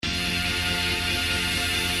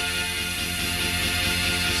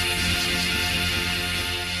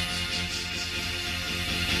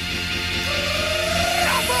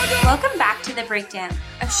to The Breakdown,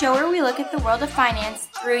 a show where we look at the world of finance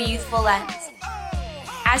through a youthful lens.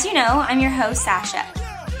 As you know, I'm your host, Sasha.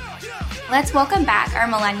 Let's welcome back our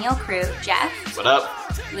millennial crew, Jeff. What up?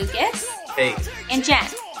 Lucas. Hey. And Jen.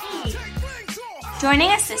 Hey.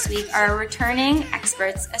 Joining us this week are our returning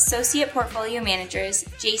experts, associate portfolio managers,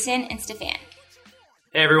 Jason and Stefan.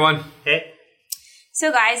 Hey, everyone. Hey.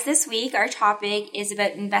 So, guys, this week our topic is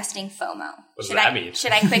about investing FOMO. What does that mean?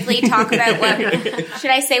 Should I quickly talk about should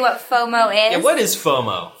I say what FOMO is? Yeah, what is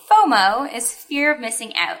FOMO? FOMO is fear of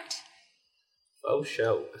missing out. Faux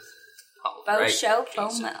show. Faux show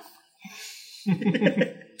FOMO.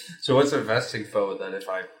 So what's investing FOMO then if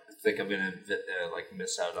I think I'm going to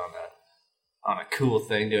miss out on a cool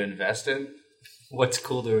thing to invest in? What's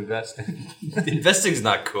cool to invest in? Investing's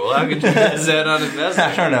not cool. How could you miss out on investing?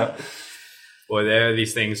 I don't know. Well, there are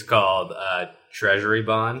these things called treasury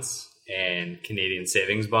bonds and Canadian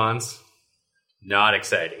savings bonds. Not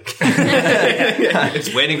exciting.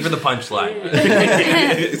 It's waiting for the punchline.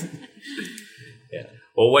 Yeah.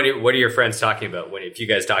 Well, what are your friends talking about? If you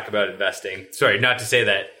guys talk about investing, sorry, not to say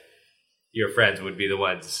that your friends would be the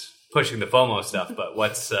ones pushing the FOMO stuff, but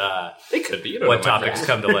They could be. What topics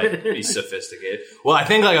come to light? Be sophisticated. Well, I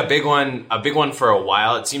think like a big one for a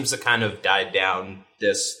while. It seems to kind of died down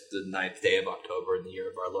the 9th day of October in the year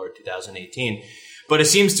of our Lord 2018. But it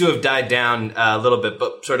seems to have died down a little bit,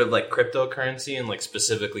 but sort of like cryptocurrency and like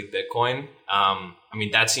specifically Bitcoin. I mean,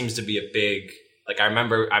 that seems to be a big, like I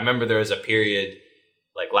remember there was a period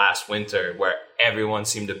like last winter where everyone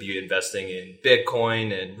seemed to be investing in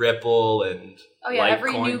Bitcoin and Ripple and Litecoin.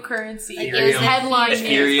 Every new currency. Like it was headline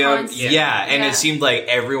Ethereum, and it seemed like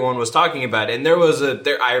everyone was talking about it. And there was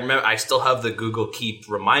I remember, I still have the Google Keep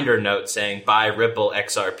reminder note saying buy Ripple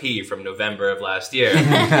XRP from November of last year, which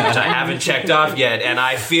I haven't checked off yet, and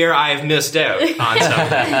I fear I've missed out on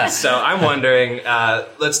something. So I'm wondering,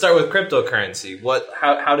 let's start with cryptocurrency.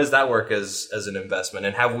 How does that work as an investment,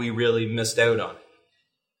 and have we really missed out on it?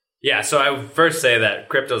 Yeah, so I would first say that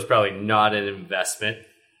crypto is probably not an investment.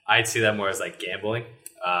 I'd see that more as like gambling.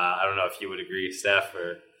 I don't know if you would agree, Steph,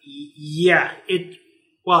 or... Yeah,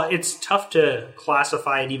 it's tough to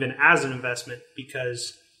classify it even as an investment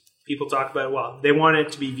because people talk about, they want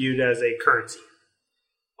it to be viewed as a currency.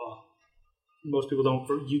 Well, most people don't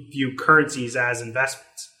view currencies as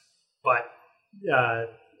investments, but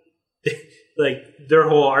like the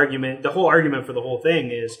whole argument for the whole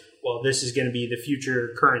thing is, this is going to be the future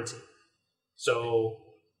currency, so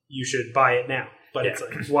you should buy it now. But it's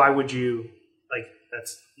like, why would you,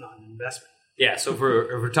 that's not an investment. Yeah, so if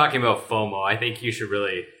we're talking about FOMO, I think you should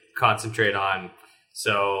really concentrate on,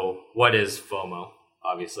 so what is FOMO?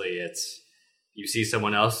 Obviously, it's you see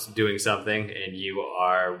someone else doing something and you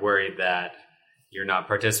are worried that you're not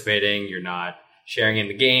participating, you're not sharing in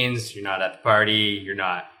the gains, you're not at the party, you're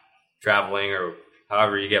not traveling, or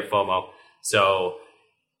however you get FOMO. So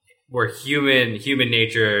where human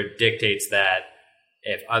nature dictates that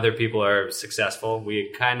if other people are successful,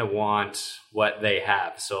 we kind of want what they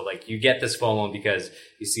have. So like you get this FOMO because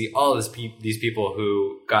you see all these people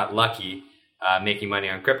who got lucky making money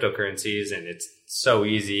on cryptocurrencies, and it's so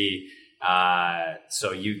easy.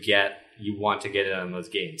 So you want to get in on those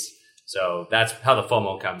gains. So that's how the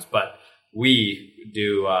FOMO comes. But we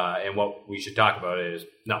do, and what we should talk about is,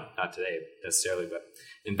 no, not today necessarily, but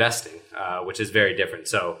investing, which is very different.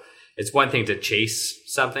 So it's one thing to chase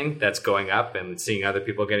something that's going up and seeing other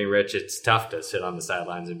people getting rich. It's tough to sit on the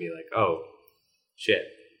sidelines and be like, oh, shit,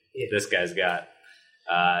 this guy's got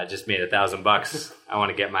just made $1,000. I want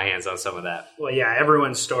to get my hands on some of that. Well, yeah,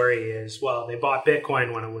 everyone's story is, they bought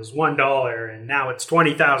Bitcoin when it was $1 and now it's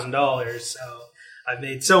 $20,000. So I've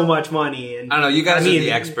made so much money. And I don't know. You guys are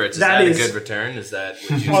the experts. Is that a good return? Is that?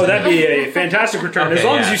 That'd be a fantastic return as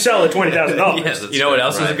long as you sell at $20,000. Yes, you know what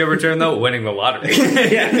else is a good return though? Winning the lottery.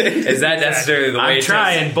 Is that necessarily the way? I'm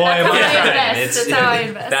trying, boy. Am I trying? That's how I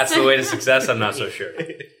invest. That's the way to success. I'm not so sure.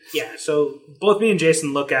 Yeah. So both me and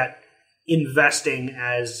Jason look at investing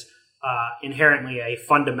as inherently a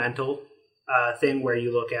fundamental thing, where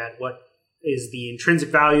you look at what is the intrinsic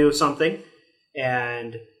value of something,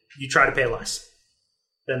 and you try to pay less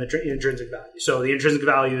than the intrinsic value. So the intrinsic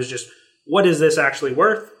value is just, what is this actually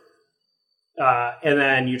worth? And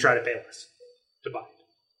then you try to pay less to buy it.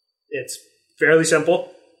 It's fairly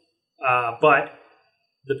simple. But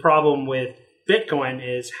the problem with Bitcoin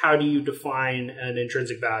is, how do you define an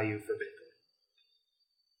intrinsic value for Bitcoin?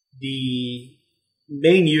 The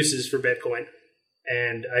main uses for Bitcoin,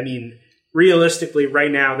 and I mean, realistically,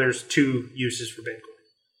 right now, there's two uses for Bitcoin.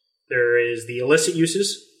 There is the illicit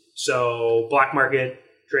uses, so black market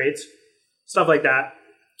trades, stuff like that,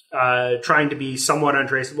 trying to be somewhat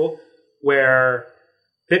untraceable, where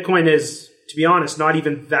Bitcoin is to be honest, not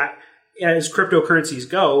even that, as cryptocurrencies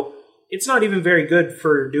go, it's not even very good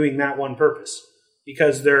for doing that one purpose,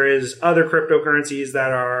 because there is other cryptocurrencies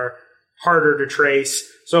that are harder to trace.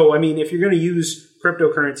 So, I mean, if you're going to use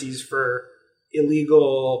cryptocurrencies for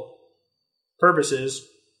illegal purposes,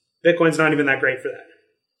 Bitcoin's not even that great for that.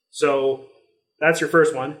 So that's your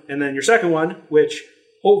first one. And then your second one, which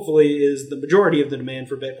hopefully is the majority of the demand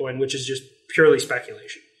for Bitcoin, which is just purely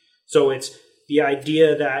speculation. So it's the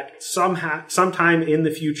idea that sometime in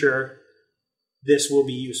the future, this will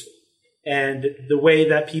be useful. And the way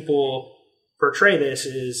that people portray this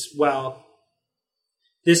is, well,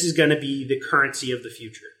 this is going to be the currency of the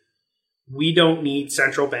future. We don't need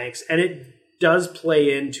central banks. And it does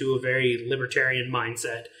play into a very libertarian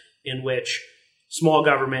mindset in which small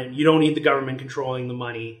government, you don't need the government controlling the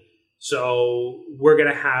money. So we're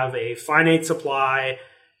going to have a finite supply,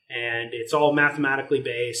 and it's all mathematically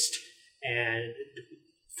based. And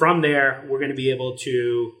from there, we're going to be able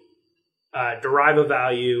to derive a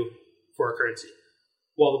value for a currency.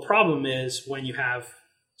 Well, the problem is when you have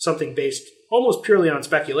something based almost purely on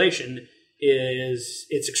speculation, is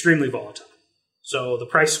it's extremely volatile. So the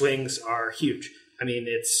price swings are huge. I mean,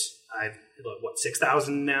 it's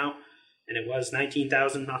 6,000 now, and it was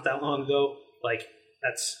 19,000 not that long ago. Like,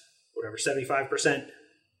 that's whatever, 75%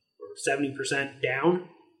 or 70% down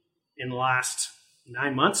in the last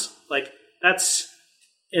 9 months. Like, that's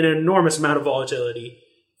an enormous amount of volatility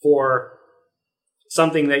for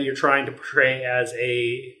something that you're trying to portray as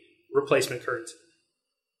a replacement currency.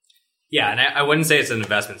 Yeah, and I wouldn't say it's an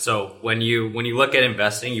investment. So when you look at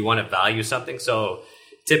investing, you want to value something. So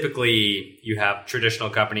typically you have traditional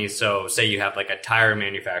companies. So say you have like a tire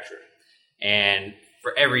manufacturer, and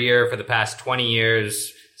for every year for the past 20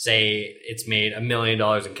 years, say it's made $1 million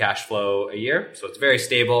in cash flow a year. So it's very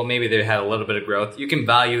stable. Maybe they had a little bit of growth. You can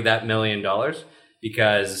value that $1 million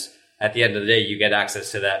because at the end of the day, you get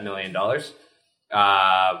access to that $1 million.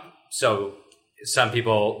 So some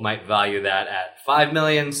people might value that at 5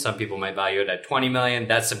 million. Some people might value it at 20 million.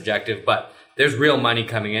 That's subjective, but there's real money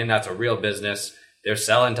coming in. That's a real business. They're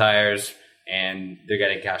selling tires and they're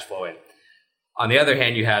getting cash flow in. On the other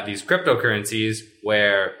hand, you have these cryptocurrencies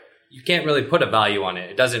where you can't really put a value on it.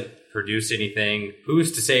 It doesn't produce anything.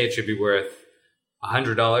 Who's to say it should be worth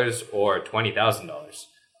 $100 or $20,000?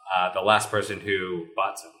 The last person who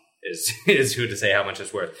bought some is who to say how much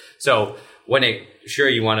it's worth. So sure,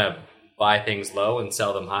 you want to buy things low and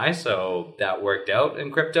sell them high. So that worked out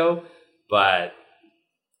in crypto. But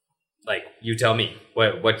like, you tell me,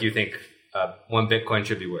 what do you think 1 Bitcoin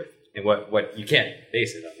should be worth? And what you can't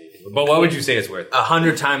base it on anything. But what would you say it's worth?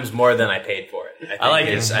 100 times more than I paid for it. I like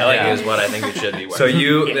it. Is what I think it should be worth.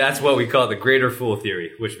 So that's what we call the greater fool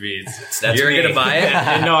theory, which means you're going to buy it.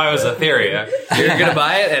 I didn't know I was a theory. You're going to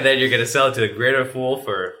buy it, and then you're going to sell it to the greater fool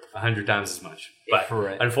for 100 times as much. But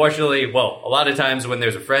unfortunately, a lot of times when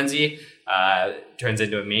there's a frenzy, it turns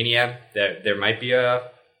into a mania. There might be a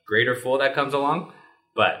greater fool that comes along.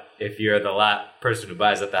 But if you're the person who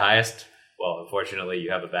buys at the highest, well, unfortunately,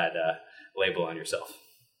 you have a bad label on yourself.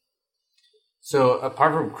 So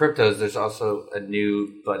apart from cryptos, there's also a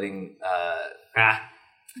new budding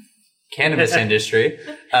cannabis industry.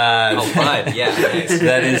 Fine. Yeah. Nice.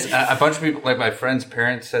 That is a bunch of people, like my friend's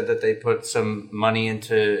parents said that they put some money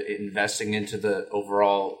into investing into the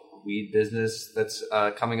overall weed business that's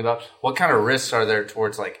coming about. What kind of risks are there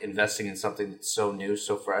towards like investing in something that's so new,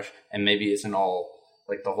 so fresh, and maybe isn't all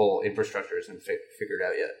like the whole infrastructure isn't figured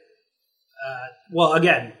out yet? Well,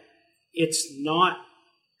 again, it's not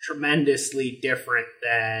tremendously different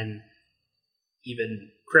than even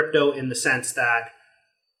crypto in the sense that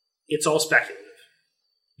it's all speculative,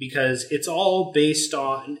 because it's all based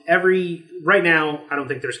on right now, I don't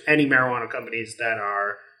think there's any marijuana companies that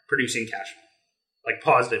are producing cash flow, like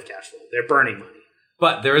positive cash flow. They're burning money.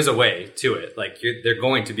 But there is a way to it. Like they're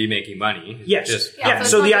going to be making money. Yes. Yeah,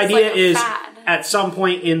 so the idea is fad. At some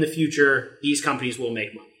point in the future, these companies will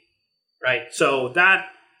make money, right? So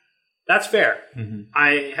that's fair. Mm-hmm.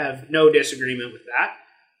 I have no disagreement with that.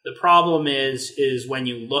 The problem is when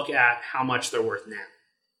you look at how much they're worth now.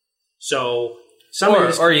 So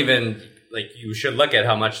or even like you should look at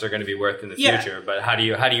how much they're going to be worth in the future. But how do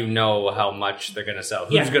you know how much they're going to sell?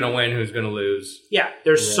 Who's going to win? Who's going to lose? Yeah,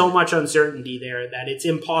 there's so much uncertainty there that it's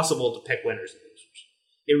impossible to pick winners and losers.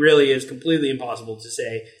 It really is completely impossible to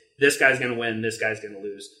say this guy's going to win, this guy's going to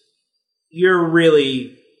lose. You're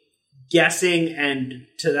really guessing, and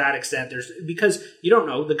to that extent, because you don't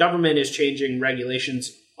know, the government is changing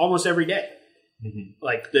regulations almost every day. Mm-hmm.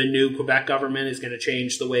 Like the new Quebec government is going to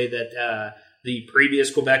change the way that the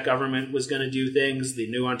previous Quebec government was going to do things. The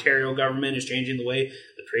new Ontario government is changing the way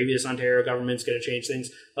the previous Ontario government is going to change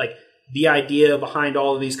things. Like the idea behind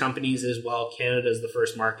all of these companies is, well, Canada is the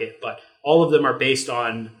first market, but all of them are based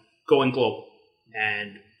on going global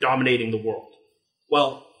and dominating the world.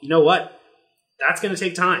 Well, you know what? That's going to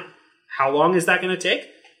take time. How long is that going to take?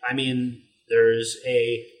 I mean, there's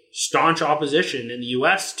a staunch opposition in the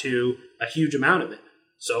US to a huge amount of it.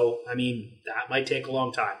 So, I mean, that might take a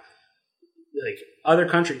long time. Like other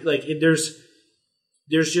countries, like there's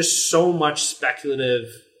just so much speculative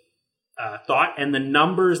thought, and the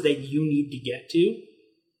numbers that you need to get to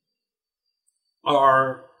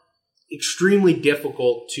are extremely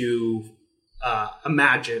difficult to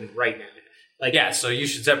imagine right now. Like, Yeah, so you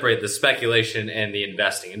should separate the speculation and the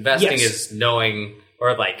investing. Investing Yes. is knowing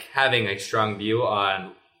or like having a strong view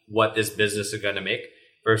on what this business is going to make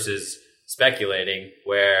versus speculating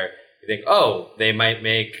where you think, oh, they might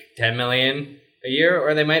make 10 million a year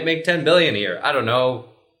or they might make 10 billion a year. I don't know.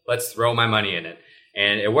 Let's throw my money in it.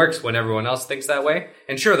 And it works when everyone else thinks that way.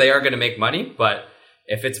 And sure, they are going to make money, but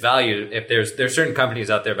if it's valued, if there's certain companies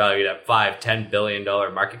out there valued at $5-10 billion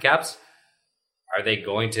market caps, are they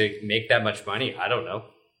going to make that much money? I don't know.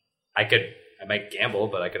 I might gamble,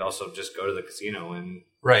 but I could also just go to the casino and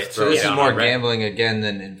Right. throw So it this is down more on red. gambling again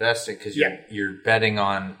than investing because Yeah. you're betting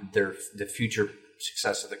on the future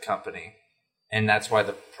success of the company, and that's why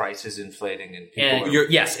the price is inflating and people And are,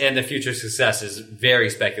 yes, and the future success is very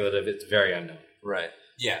speculative. It's very unknown. right.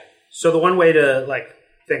 Yeah. so the one way to like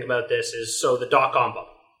think about this is the dot-com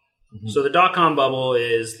bubble. So the dot-com bubble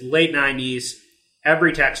is late 90s.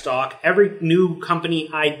 Every tech stock, every new company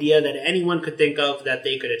idea that anyone could think of that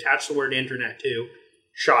they could attach the word internet to,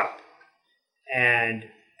 shot up. And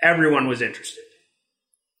everyone was interested.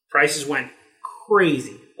 Prices went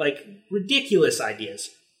crazy, like ridiculous ideas,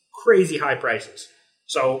 crazy high prices.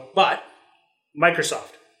 But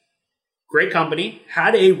Microsoft, great company,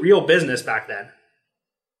 had a real business back then.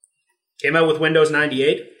 Came out with Windows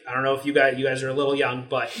 98. I don't know if you guys are a little young,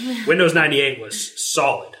 but Windows 98 was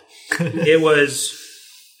solid. It was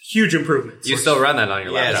huge improvements. You still run that on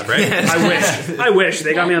your Yes. laptop, right? I wish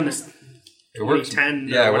they got me on this It works 2010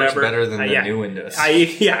 Yeah, or it works whatever. better than the Yeah. new Windows.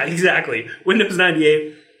 Yeah, exactly. Windows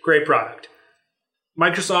 98, great product.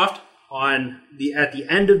 Microsoft at the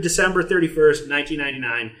end of December 31st,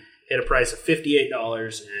 1999, hit a price of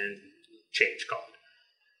 $58 and change, call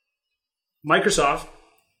it. Microsoft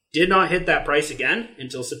did not hit that price again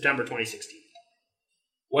until September 2016.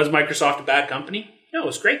 Was Microsoft a bad company? No, it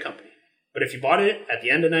was a great company. But if you bought it at the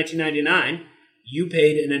end of 1999, you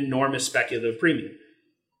paid an enormous speculative premium.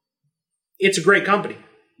 It's a great company.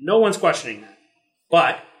 No one's questioning that.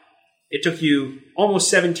 But it took you almost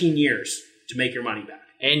 17 years to make your money back.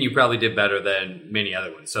 And you probably did better than many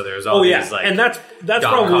other ones. So there's all these like and that's .com,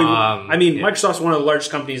 probably. I mean, yeah. Microsoft's one of the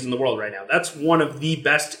largest companies in the world right now. That's one of the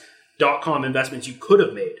best .com investments you could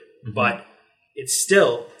have made, but it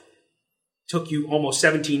still took you almost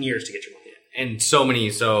 17 years to get your money. and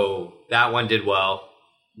so that one did well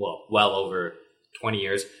over 20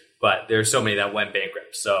 years, but there's so many that went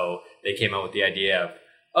bankrupt. So they came out with the idea of,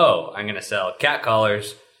 oh, I'm going to sell cat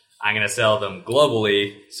collars. I'm going to sell them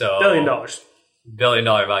globally. So $1 billion. $1 billion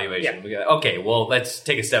valuation. Yeah. We go, okay, well, let's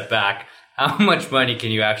take a step back. How much money can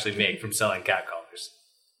you actually make from selling cat collars?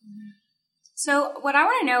 So what I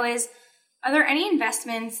want to know is, are there any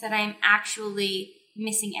investments that I'm actually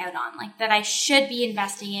missing out on? Like that I should be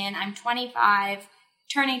investing in? I'm 25,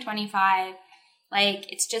 turning 25.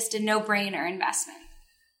 Like it's just a no-brainer investment.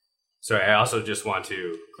 Sorry, I also just want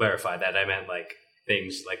to clarify that I meant like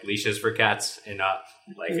things like leashes for cats and not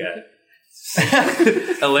like a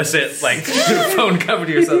illicit like phone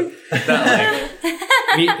company or something. Not like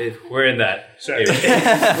we're in that. Sorry.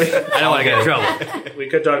 I don't want to get in trouble. We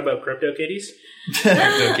could talk about crypto kitties.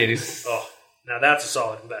 Crypto kitties. Oh, now that's a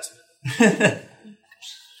solid investment.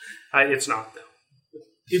 It's not, though.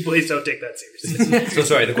 Please don't take that seriously. So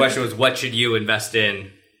sorry, the question was, what should you invest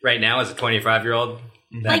in right now as a 25-year-old?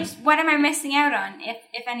 Like what am I missing out on, if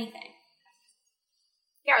anything?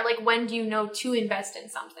 Yeah, or like when do you know to invest in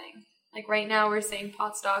something? Like right now we're saying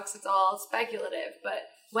pot stocks, it's all speculative, but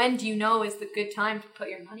when do you know is the good time to put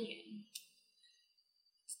your money in?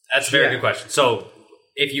 That's a very Yeah. good question. So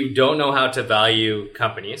if you don't know how to value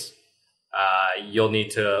companies, you'll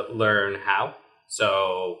need to learn how.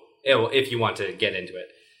 So if you want to get into it.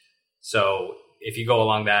 So if you go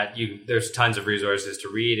along that, there's tons of resources to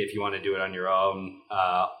read if you want to do it on your own,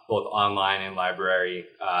 both online and library.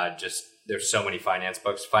 There's so many finance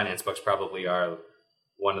books. Finance books probably are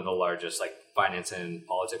one of the largest, like finance and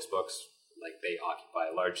politics books. Like they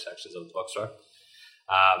occupy large sections of the bookstore.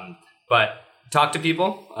 But talk to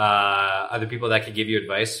people, other people that could give you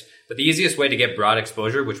advice. But the easiest way to get broad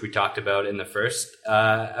exposure, which we talked about in the first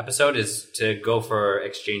episode, is to go for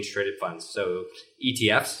exchange traded funds. So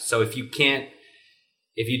ETFs. So if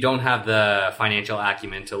you don't have the financial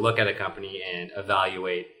acumen to look at a company and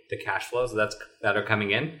evaluate the cash flows that are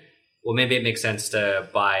coming in, well, maybe it makes sense to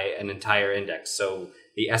buy an entire index. So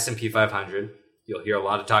the S&P 500, you'll hear a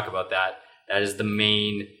lot of talk about that. That is the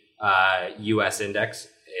main U.S. index.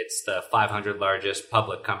 It's the 500 largest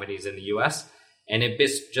public companies in the U.S., and it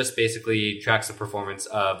just basically tracks the performance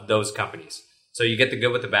of those companies. So you get the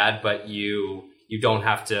good with the bad, but you don't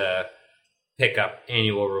have to pick up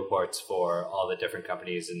annual reports for all the different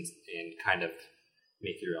companies and kind of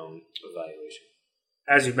make your own evaluation.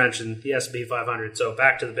 As you mentioned, the S&P 500. So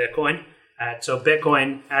back to the Bitcoin. So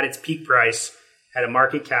Bitcoin, at its peak price, had a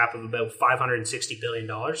market cap of about $560 billion,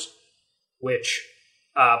 which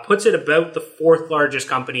puts it about the fourth largest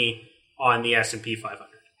company on the S&P 500,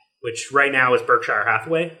 which right now is Berkshire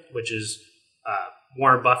Hathaway, which is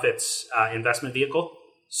Warren Buffett's investment vehicle.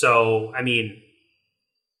 So, I mean,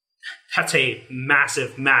 that's a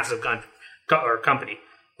massive, massive company.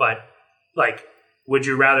 But, like, would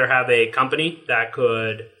you rather have a company that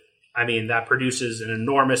that produces an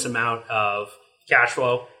enormous amount of cash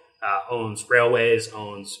flow, owns railways,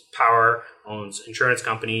 owns power, owns insurance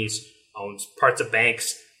companies, owns parts of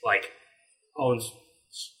banks, owns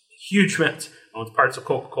huge amounts, owns parts of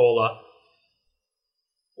Coca-Cola?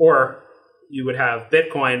 Or you would have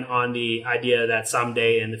Bitcoin on the idea that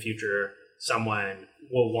someday in the future, someone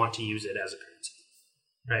will want to use it as a currency,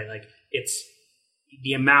 right? Like, it's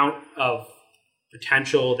the amount of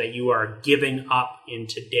potential that you are giving up in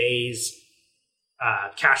today's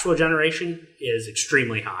cash flow generation is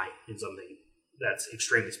extremely high in something that's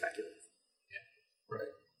extremely speculative. Yeah. Right.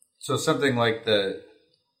 So something like the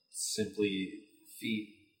Simply Feet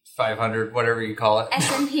 500, whatever you call it.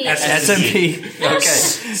 S&P. S&P. Okay.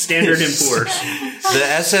 Standard & Poor's. The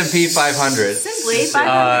S&P 500 Simply 500.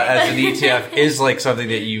 As an ETF is like something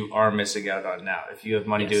that you are missing out on now. If you have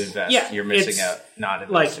money to invest, you're missing out not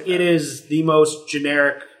investing. It is the most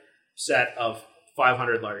generic set of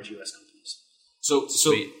 500 large U.S. companies. So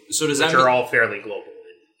does that which mean, are all fairly global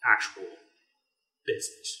in actual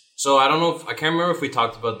business. So I don't know I can't remember if we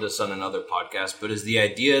talked about this on another podcast, but is the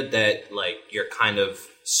idea that you're kind of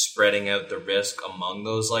spreading out the risk among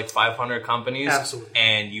those 500 companies? Absolutely.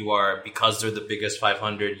 And you are, because they're the biggest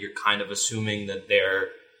 500, you're kind of assuming that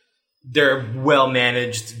they're well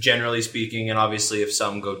managed, generally speaking, and obviously if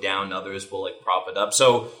some go down, others will prop it up.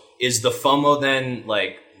 So is the FOMO then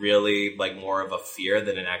really more of a fear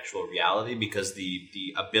than an actual reality? Because the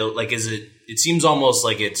ability, it seems almost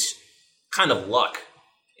like it's kind of luck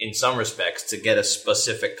in some respects to get a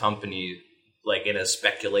specific company in a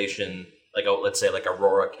speculation, let's say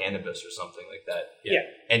Aurora Cannabis or something like that. Yeah.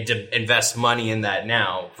 And to invest money in that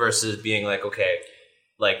now versus being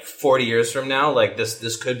 40 years from now,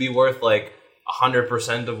 this could be worth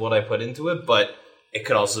 100% of what I put into it, but it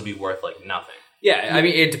could also be worth nothing. Yeah, I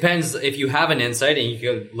mean, it depends if you have an insight and you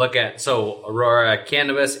can look at, Aurora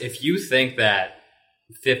Cannabis, if you think that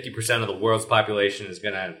 50% of the world's population is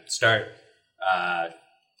going to start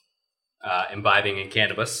imbibing in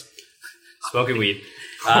cannabis, smoking weed,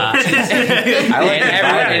 and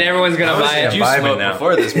everyone's going to buy it. You smoked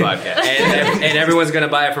before this podcast. and everyone's going to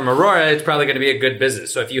buy it from Aurora. It's probably going to be a good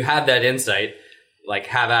business. So if you have that insight,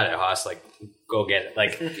 have at it, Haas. Go get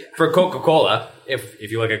it. For Coca-Cola,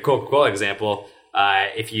 if you look at Coca-Cola example,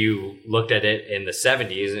 if you looked at it in the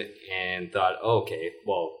 70s and thought, okay,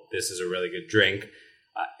 well, this is a really good drink,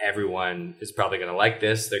 everyone is probably going to like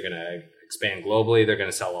this. They're going to expand globally. They're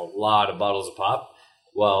going to sell a lot of bottles of pop.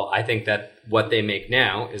 Well, I think that what they make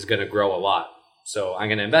now is going to grow a lot. So I'm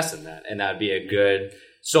going to invest in that. And that would be a good,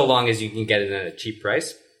 so long as you can get it at a cheap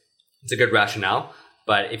price, it's a good rationale.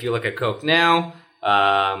 But if you look at Coke now,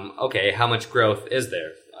 okay, how much growth is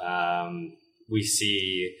there? We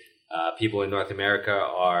see people in North America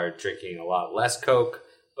are drinking a lot less Coke,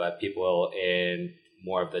 but people in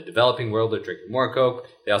more of the developing world are drinking more Coke.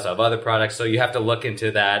 They also have other products. So you have to look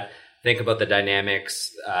into that, think about the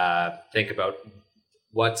dynamics, think about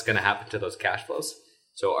what's going to happen to those cash flows.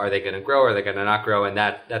 So are they going to grow? Are they going to not grow? And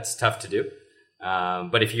that's tough to do.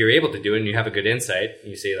 But if you're able to do it and you have a good insight,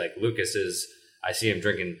 you see Lucas is, I see him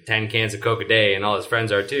drinking 10 cans of Coke a day and all his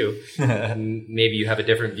friends are too. Maybe you have a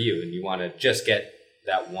different view and you want to just get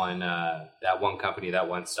that one company, that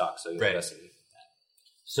one stock. So you invest in that.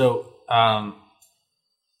 So,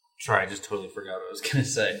 sorry, I just totally forgot what I was going to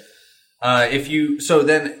say. So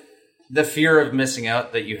then the fear of missing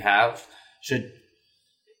out that you have, should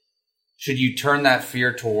should you turn that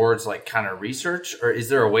fear towards like kind of research, or is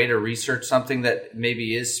there a way to research something that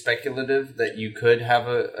maybe is speculative that you could have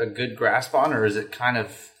a good grasp on, or is it kind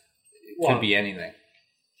of could be anything?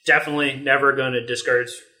 Definitely never going to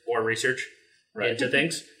discourage more research into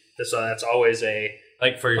things. So that's always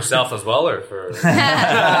Like for yourself as well, or for...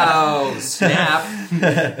 Oh, snap.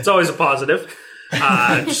 it's always a positive.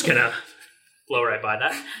 I'm just going to blow right by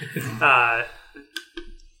that.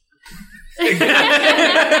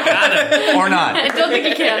 Or not. I don't think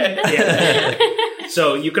you can. Yeah.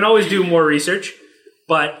 So you can always do more research,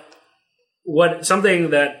 but something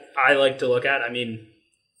that I like to look at, I mean,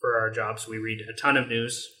 for our jobs, we read a ton of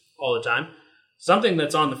news all the time. Something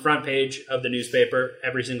that's on the front page of the newspaper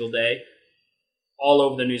every single day, all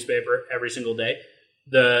over the newspaper every single day.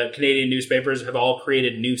 The Canadian newspapers have all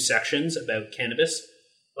created new sections about cannabis.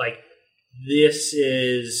 Like, this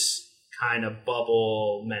is kind of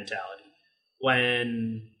bubble mentality.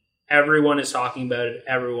 When everyone is talking about it,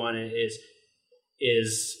 everyone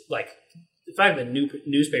is like, the fact that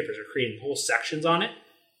newspapers are creating whole sections on it,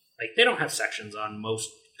 like, they don't have sections on most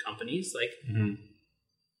companies, like,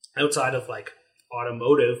 outside of, like,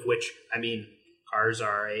 automotive, which, I mean, cars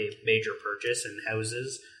are a major purchase, and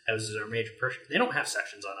houses are a major purchase. They don't have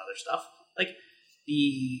sections on other stuff. Like,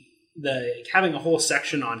 the having a whole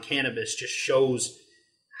section on cannabis just shows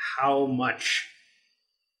how much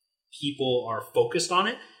people are focused on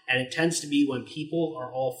it, and it tends to be when people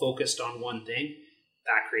are all focused on one thing,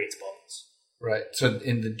 that creates bubbles. Right. So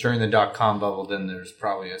during the .com bubble, then there's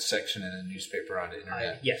probably a section in a newspaper on the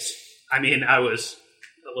internet. Yes. I mean, I was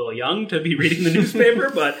a little young to be reading the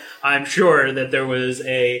newspaper, but I'm sure that there was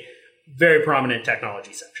a very prominent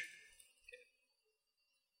technology section.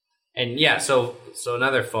 And yeah, so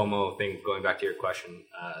another FOMO thing, going back to your question,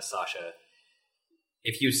 Sasha,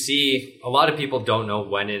 if you see, a lot of people don't know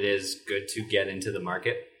when it is good to get into the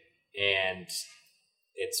market, and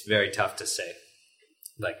it's very tough to say.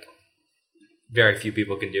 Like, very few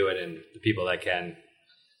people can do it, and the people that can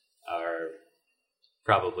are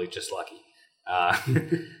probably just lucky.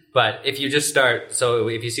 But if you just start, so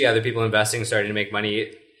if you see other people investing, starting to make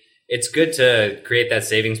money, it's good to create that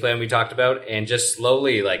savings plan we talked about, and just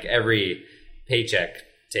slowly, like every paycheck,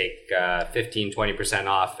 take 15, 20%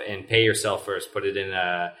 off and pay yourself first, put it in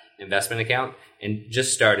a investment account, and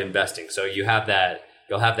just start investing. So you'll have that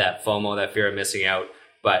FOMO, that fear of missing out.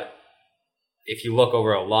 But if you look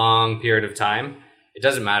over a long period of time, it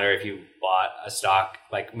doesn't matter if you bought a stock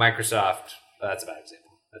like Microsoft. That's a bad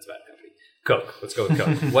example. That's a bad company. Coke. Let's go with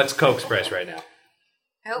Coke. What's Coke's price right now?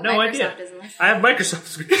 I hope No Microsoft idea. doesn't listen. I have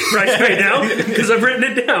Microsoft's price right now because I've written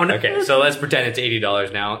it down. Okay, so let's pretend it's $80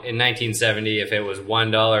 now. In 1970, if it was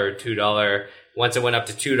 $1 or $2, once it went up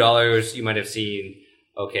to $2, you might have seen,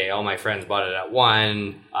 okay, all my friends bought it at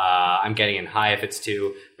 $1. I'm getting in high if it's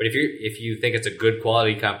 $2. But if you think it's a good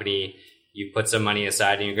quality company, you put some money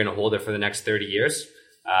aside and you're going to hold it for the next 30 years.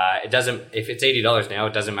 If it's $80 now,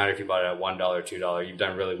 it doesn't matter if you bought it at $1 or $2. You've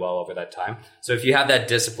done really well over that time. So if you have that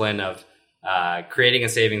discipline of creating a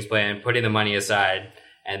savings plan, putting the money aside,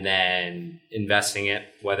 and then investing it,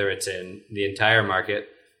 whether it's in the entire market,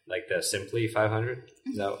 like the Simply 500.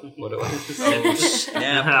 Is that what it was?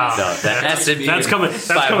 Yeah. No, That's coming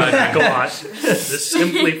back a lot. The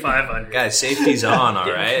Simply 500. Guys, safety's on,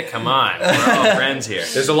 all right? Come on. We're all friends here.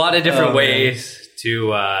 There's a lot of different ways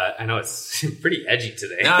to, I know it's pretty edgy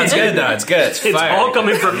today. No, it's good, though. It's good. It's fire. all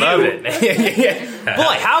coming from I love you. it.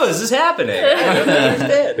 Boy, how is this happening? I don't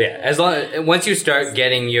understand. Once you start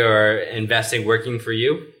getting your investing working for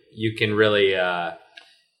you, you can really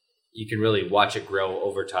watch it grow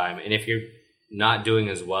over time. And if you're not doing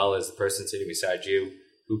as well as the person sitting beside you,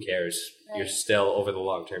 who cares? Right. You're still, over the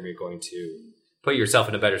long term, you're going to put yourself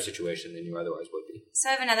in a better situation than you otherwise would be. So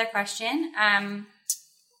I have another question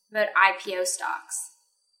about IPO stocks.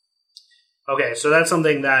 Okay, so that's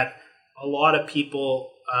something that a lot of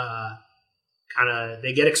people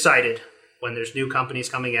they get excited when there's new companies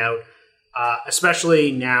coming out,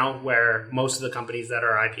 especially now where most of the companies that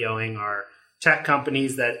are IPOing are tech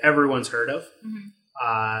companies that everyone's heard of.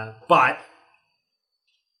 Mm-hmm. But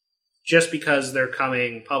just because they're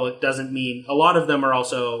coming public doesn't mean, a lot of them are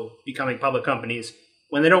also becoming public companies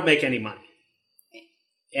when they don't make any money.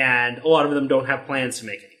 And a lot of them don't have plans to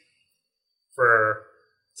make any. For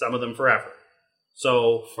some of them, forever.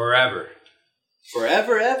 So forever,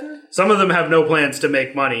 ever. Some of them have no plans to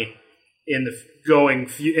make money in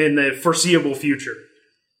the foreseeable future.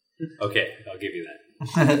 Okay, I'll give you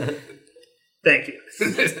that. Thank you.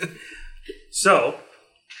 So,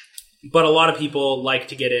 but a lot of people like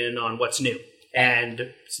to get in on what's new,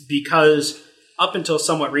 and because up until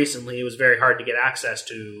somewhat recently, it was very hard to get access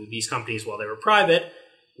to these companies while they were private.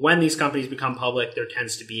 when these companies become public, there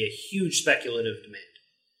tends to be a huge speculative demand.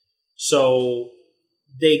 So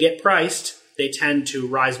they get priced, they tend to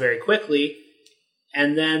rise very quickly,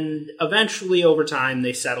 and then eventually over time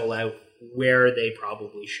they settle out where they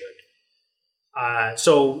probably should.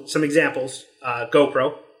 So some examples,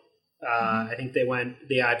 GoPro. I think they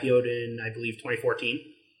IPO'd in, I believe, 2014.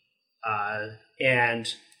 And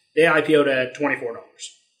they IPO'd at $24.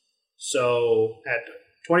 So at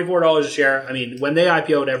 $24 a share, I mean, when they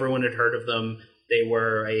IPO'd, everyone had heard of them. They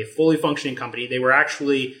were a fully functioning company. They were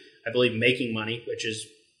actually, I believe, making money, which is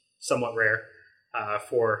somewhat rare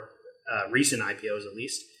for recent IPOs at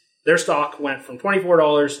least. Their stock went from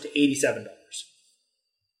 $24 to $87.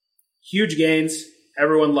 Huge gains.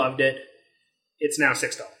 Everyone loved it. It's now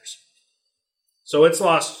 $6. So it's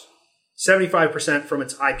lost 75% from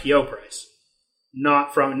its IPO price.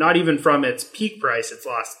 Not even from its peak price. It's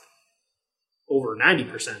lost over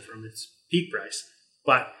 90% from its peak price.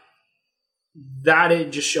 But that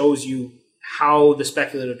it just shows you how the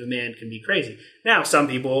speculative demand can be crazy. Now, some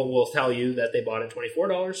people will tell you that they bought at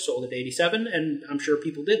 $24, sold at $87, and I'm sure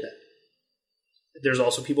people did that. There's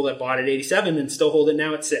also people that bought at $87 and still hold it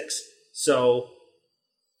now at $6. So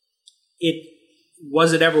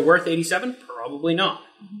was it ever worth $87? Probably not.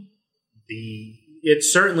 It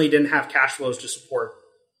certainly didn't have cash flows to support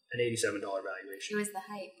an $87 valuation. It was the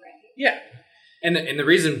hype, right? Yeah. And the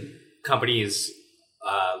reason companies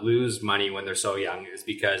lose money when they're so young is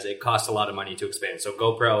because it costs a lot of money to expand. So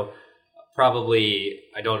GoPro probably,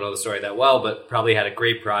 I don't know the story that well, but probably had a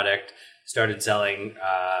great product, started selling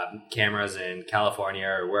cameras in California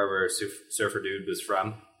or wherever Surfer Dude was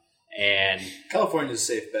from. And California's a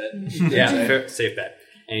safe bet. yeah, safe bet.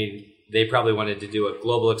 And they probably wanted to do a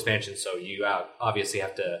global expansion, so you obviously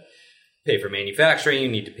have to pay for manufacturing, you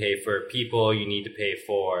need to pay for people, you need to pay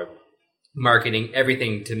for marketing,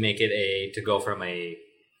 everything to make it to go from a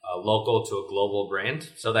local to a global brand.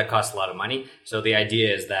 So that costs a lot of money. So the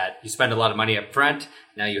idea is that you spend a lot of money up front,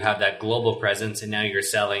 now you have that global presence, and now you're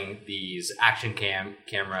selling these action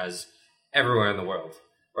cameras everywhere in the world.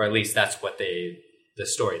 Or at least that's what the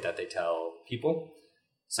story that they tell people.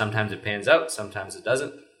 Sometimes it pans out, sometimes it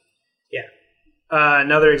doesn't. Yeah.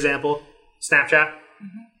 Another example, Snapchat.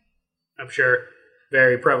 Mm-hmm. I'm sure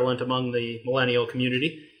very prevalent among the millennial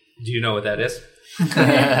community. Do you know what that is?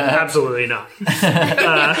 Absolutely not.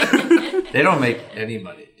 They don't make any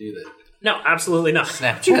money, do they? No, absolutely not.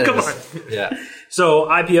 Snapchat. Come is- on. Yeah. So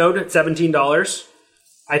IPO'd at $17.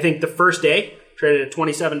 I think the first day traded at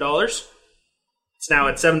 $27. It's now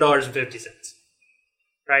at $7.50.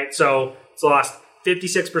 Right? So it's lost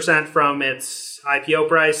 56% from its IPO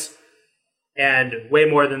price and way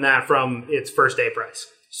more than that from its first day price.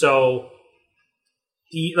 So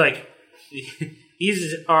these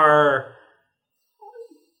are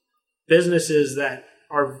businesses that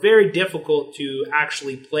are very difficult to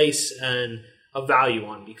actually place a value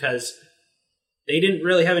on because they didn't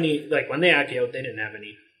really have any, like when they IPO'd, they didn't have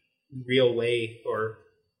any real way or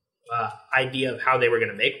idea of how they were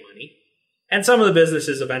going to make money. And some of the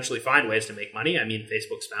businesses eventually find ways to make money. I mean,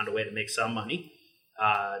 Facebook's found a way to make some money.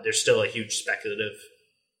 There's still a huge speculative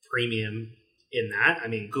premium in that. I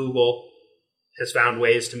mean, Google has found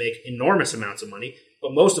ways to make enormous amounts of money,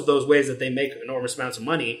 but most of those ways that they make enormous amounts of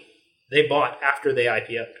money, they bought after they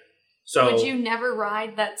IPO'd. So would you never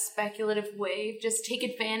ride that speculative wave? Just take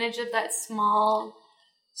advantage of that small.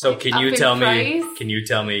 So Like, can up you in tell me? price? Can you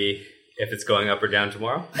tell me if it's going up or down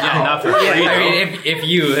tomorrow? Yeah, not for free. I mean,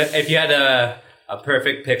 if you had a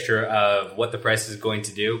perfect picture of what the price is going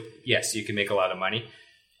to do, yes, you can make a lot of money.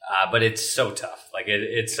 But it's so tough. Like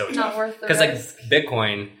it's so Not tough worth the because like risk.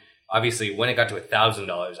 Bitcoin. Obviously, when it got to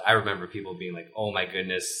 $1,000, I remember people being like, "Oh my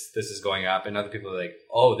goodness, this is going up," and other people are like,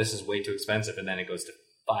 "Oh, this is way too expensive," and then it goes to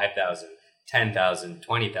 5,000, 10,000,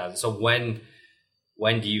 20,000. So when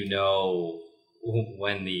do you know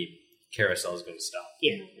when the carousel is going to stop?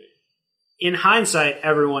 yeah. In hindsight,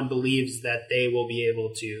 everyone believes that they will be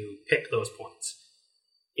able to pick those points.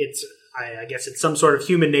 I guess it's some sort of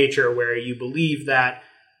human nature where you believe that,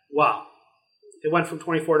 wow, it went from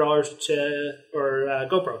 $24 to, or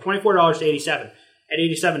GoPro, $24 to $87. At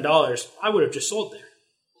 $87, I would have just sold there.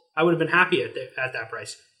 I would have been happy at that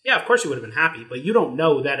price. Yeah, of course you would have been happy, but you don't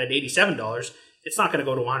know that at $87, it's not going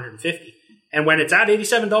to go to $150. And when it's at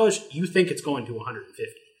 $87, you think it's going to $150.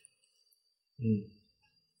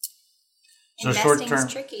 So short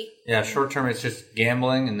Investing's term, tricky. yeah, short term it's just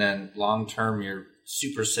gambling, and then long term you're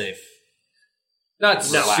super safe. Not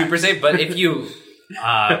super safe, but if you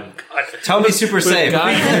Tell me super safe.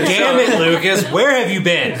 God damn it, Lucas. Where have you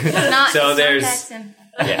been? So there's- that simple.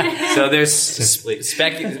 yeah. So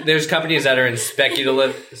there's companies that are in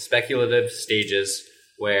speculative stages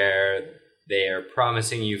where they are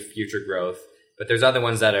promising you future growth. But there's other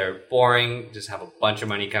ones that are boring, just have a bunch of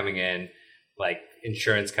money coming in, like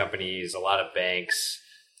insurance companies, a lot of banks,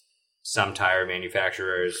 some tire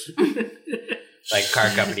manufacturers, like car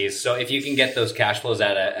companies. So if you can get those cash flows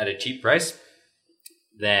at a cheap price,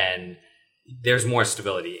 then there's more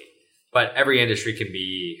stability. But every industry can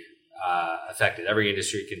be affected. Every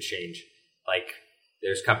industry can change. Like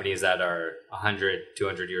there's companies that are 100,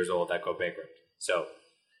 200 years old that go bankrupt. So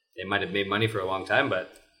they might have made money for a long time,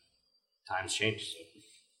 but times change.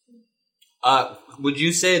 Would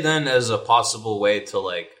you say then, as a possible way to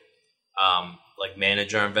like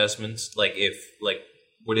manage our investments,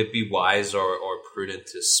 would it be wise or prudent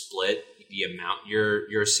to split the amount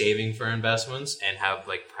you're saving for investments and have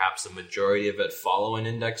like perhaps the majority of it follow an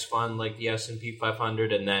index fund like the S&P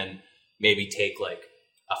 500, and then maybe take like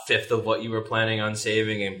a fifth of what you were planning on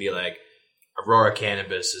saving and be like, Aurora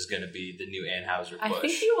Cannabis is going to be the new Anheuser-Busch. I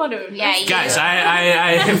think you want to. Yeah, Guys,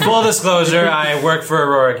 I in full disclosure, I work for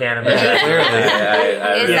Aurora Cannabis. Clearly,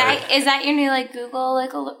 Is that your new like Google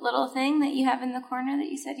like a little thing that you have in the corner that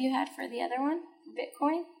you said you had for the other one,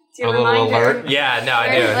 Bitcoin? It's your A little reminder. alert. Yeah, no, I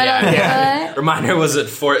do. Little Yeah. alert. Reminder was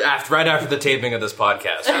right after the taping of this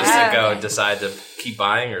podcast, just to go and decide to keep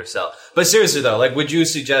buying or sell. But seriously though, like, would you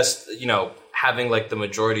suggest having like the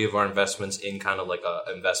majority of our investments in kind of like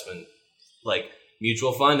a investment like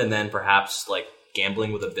mutual fund, and then perhaps like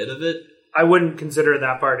gambling with a bit of it? I wouldn't consider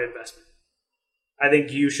that part investment. I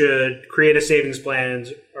think you should create a savings plan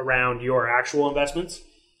around your actual investments,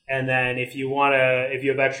 and then if you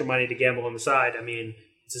have extra money to gamble on the side, I mean,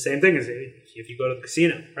 it's the same thing as if you go to the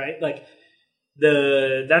casino, right? Like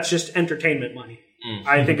that's just entertainment money. Mm.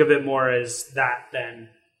 I think of it more as that than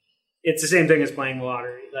it's the same thing as playing the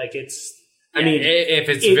lottery. Like it's. I mean, if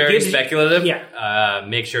it's it very gives- speculative, yeah.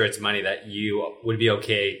 make sure it's money that you would be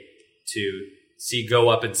okay to see go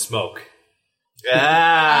up in smoke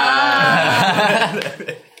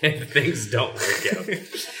if things don't work out.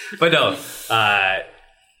 But no,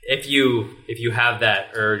 if you have that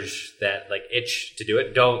urge, that like itch to do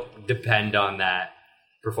it, don't depend on that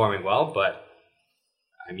performing well. But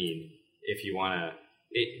I mean, if you want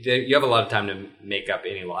to, you have a lot of time to make up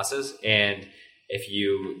any losses, and if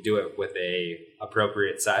you do it with a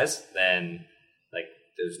appropriate size, then like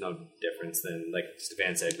there's no difference than, like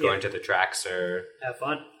Stefan said, going to the tracks or Have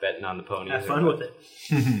fun. betting on the ponies. Have fun with it.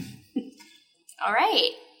 All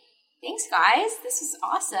right. Thanks, guys. This is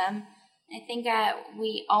awesome. I think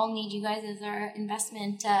we all need you guys as our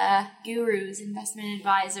investment gurus, investment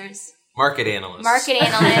advisors, Market analysts. market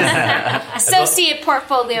analysts, associate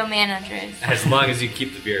portfolio managers. As long as you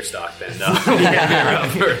keep the beer stock, then we'll be around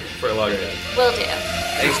for a long time. Will do.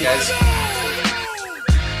 Thanks, guys.